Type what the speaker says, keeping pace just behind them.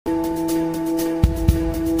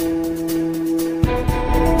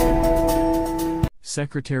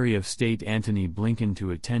Secretary of State Antony Blinken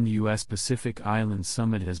to attend U.S. Pacific Islands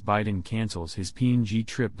Summit as Biden cancels his PNG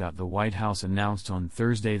trip. The White House announced on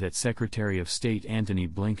Thursday that Secretary of State Antony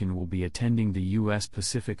Blinken will be attending the U.S.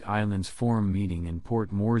 Pacific Islands Forum meeting in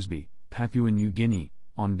Port Moresby, Papua New Guinea,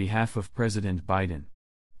 on behalf of President Biden.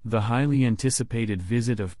 The highly anticipated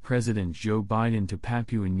visit of President Joe Biden to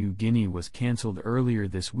Papua New Guinea was canceled earlier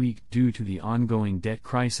this week due to the ongoing debt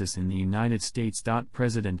crisis in the United States.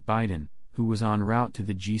 President Biden, who was en route to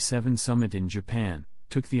the G7 summit in Japan,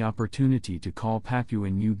 took the opportunity to call Papua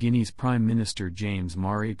New Guinea's Prime Minister James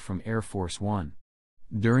Marape from Air Force One.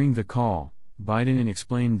 During the call, Biden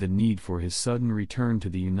explained the need for his sudden return to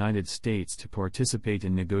the United States to participate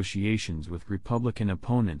in negotiations with Republican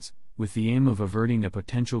opponents, with the aim of averting a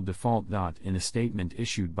potential default. In a statement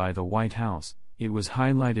issued by the White House, it was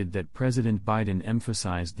highlighted that President Biden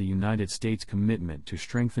emphasized the United States' commitment to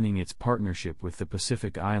strengthening its partnership with the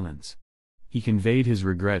Pacific Islands. He conveyed his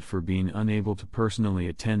regret for being unable to personally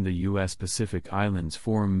attend the U.S. Pacific Islands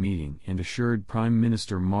Forum meeting and assured Prime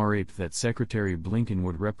Minister Marape that Secretary Blinken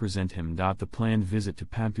would represent him. The planned visit to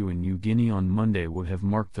Papua New Guinea on Monday would have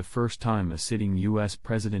marked the first time a sitting U.S.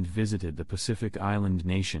 president visited the Pacific Island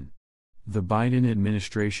nation. The Biden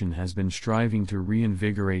administration has been striving to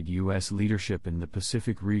reinvigorate U.S. leadership in the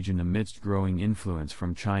Pacific region amidst growing influence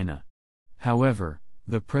from China. However,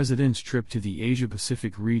 the president's trip to the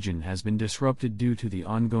Asia-Pacific region has been disrupted due to the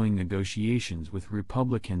ongoing negotiations with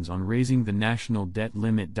Republicans on raising the national debt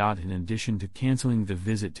limit. In addition to canceling the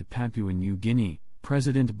visit to Papua New Guinea,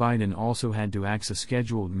 President Biden also had to axe a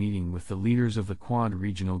scheduled meeting with the leaders of the Quad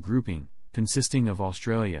regional grouping, consisting of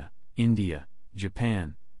Australia, India,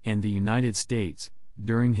 Japan, and the United States,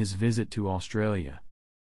 during his visit to Australia.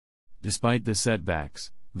 Despite the setbacks,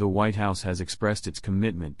 the White House has expressed its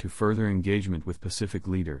commitment to further engagement with Pacific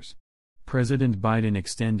leaders. President Biden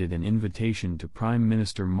extended an invitation to Prime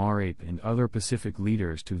Minister Marape and other Pacific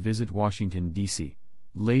leaders to visit Washington, D.C.,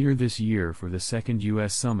 later this year for the second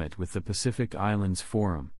U.S. summit with the Pacific Islands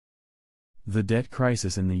Forum. The debt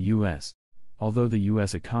crisis in the U.S. Although the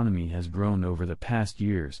U.S. economy has grown over the past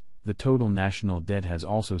years, the total national debt has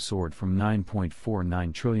also soared from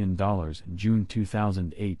 $9.49 trillion in June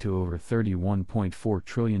 2008 to over $31.4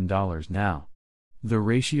 trillion now. The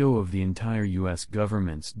ratio of the entire U.S.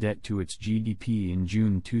 government's debt to its GDP in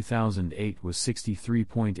June 2008 was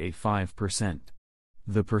 63.85%.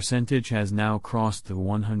 The percentage has now crossed the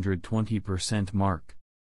 120% mark.